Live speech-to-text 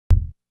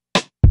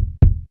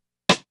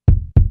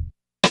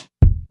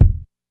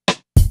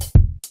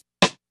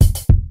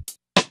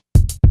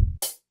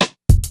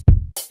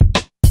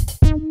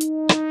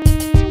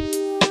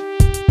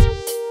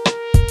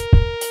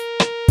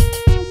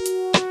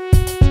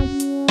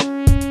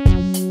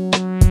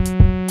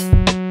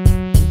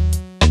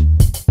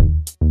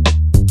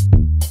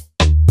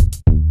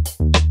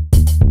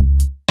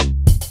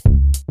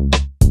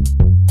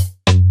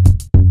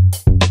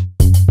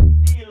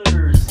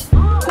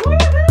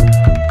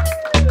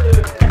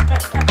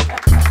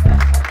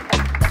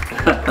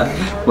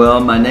Well,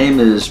 my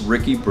name is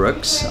Ricky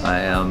Brooks.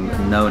 I am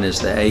known as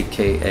the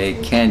AKA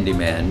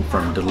Candyman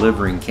from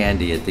delivering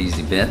candy at these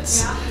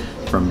events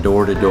from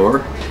door to door.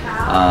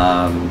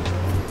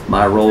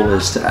 My role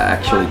is to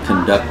actually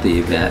conduct the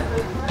event.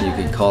 You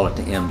could call it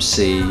the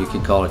MC, you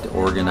could call it the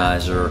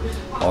organizer,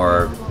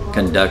 or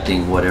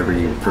conducting, whatever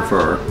you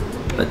prefer,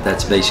 but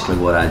that's basically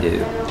what I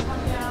do.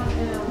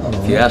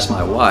 If you ask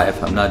my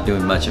wife, I'm not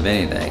doing much of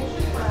anything.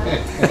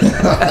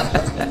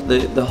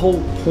 The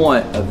whole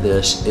point of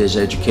this is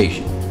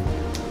education.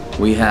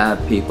 We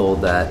have people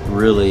that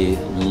really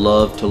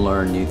love to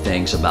learn new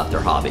things about their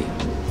hobby.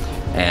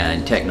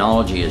 And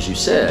technology, as you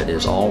said,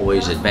 is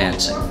always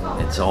advancing.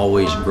 It's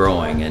always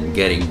growing and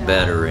getting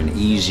better and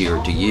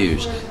easier to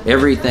use.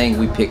 Everything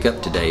we pick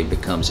up today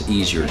becomes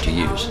easier to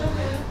use.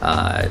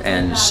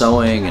 And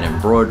sewing and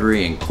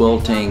embroidery and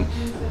quilting,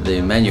 the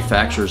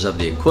manufacturers of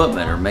the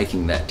equipment are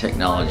making that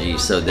technology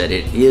so that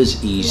it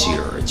is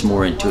easier, it's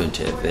more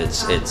intuitive,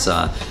 it's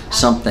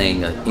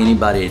something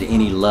anybody at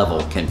any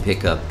level can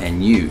pick up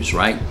and use,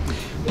 right?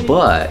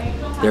 But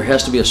there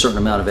has to be a certain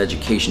amount of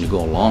education to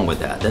go along with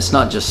that. That's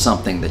not just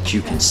something that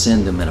you can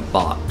send them in a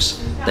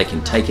box. They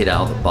can take it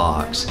out of the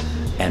box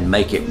and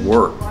make it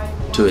work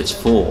to its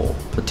full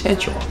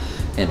potential.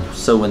 And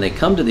so when they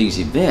come to these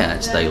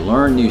events, they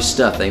learn new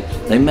stuff.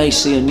 They may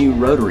see a new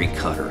rotary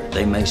cutter.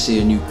 They may see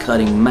a new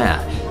cutting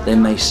mat. They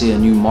may see a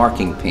new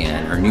marking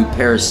pen or a new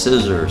pair of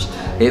scissors.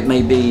 It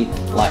may be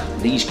like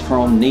these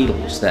chrome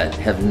needles that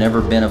have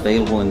never been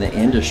available in the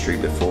industry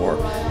before.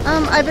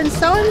 I've been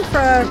sewing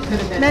for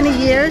many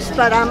years,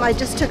 but I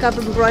just took up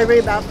embroidery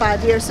about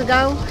 5 years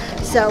ago.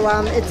 So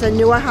it's a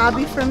newer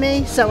hobby for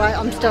me, so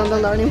I'm still in the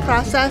learning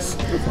process.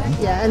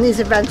 Yeah, and these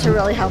events are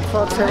really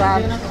helpful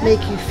to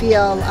make you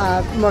feel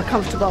more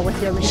comfortable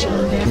with your machine.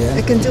 Yeah.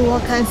 It can do all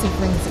kinds of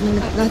things. I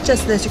mean, not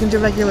just this, you can do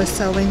regular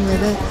sewing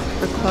with it,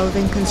 for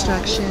clothing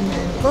construction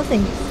and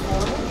clothing.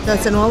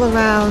 That's an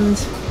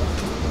all-around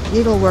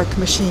needlework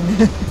machine.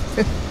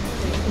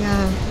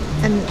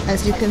 Yeah, and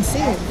as you can see,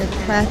 it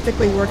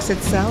practically works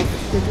itself.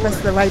 You press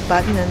the right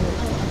button and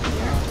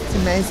it's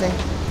amazing.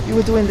 If you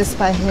were doing this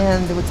by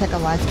hand, it would take a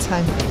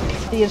lifetime.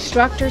 The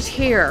instructors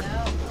here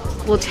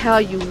will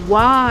tell you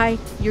why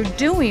you're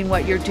doing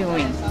what you're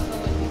doing,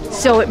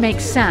 so it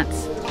makes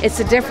sense. It's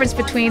the difference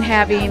between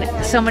having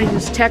somebody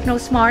who's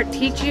techno-smart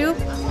teach you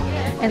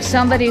and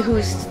somebody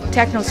who's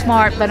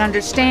techno-smart but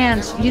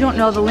understands you don't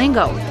know the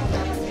lingo.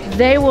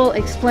 They will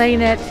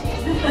explain it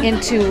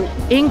into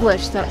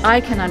English that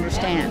I can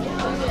understand.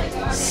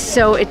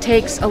 So it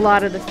takes a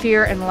lot of the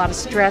fear and a lot of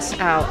stress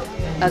out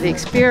of the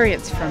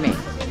experience for me.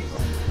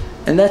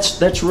 And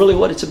that's really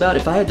what it's about.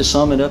 If I had to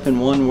sum it up in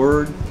one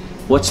word,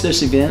 what's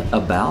this event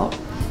about?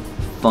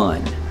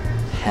 Fun.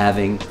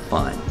 Having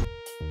fun.